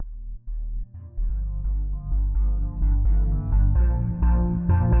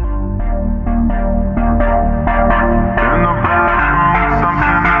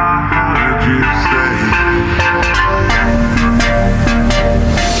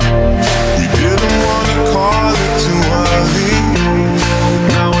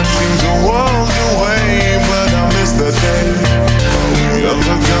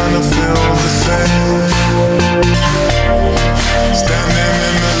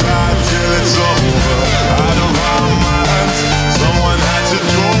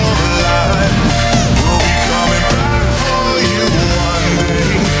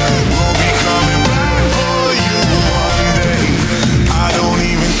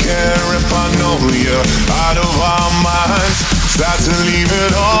out of our minds. Start to leave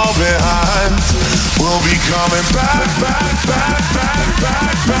it all behind. We'll be coming back, back, back, back,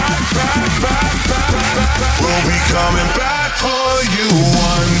 back, back, back, back, back, back. We'll be coming back for you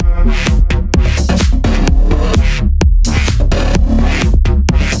one.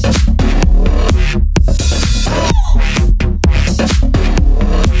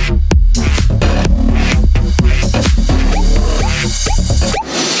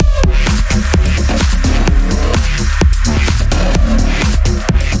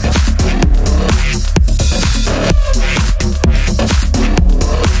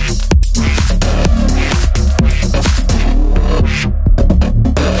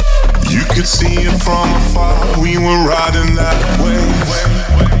 See it from afar, we were riding that wave.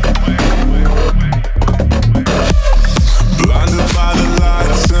 Blinded by the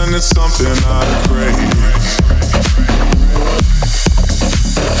lights and it's something I crave.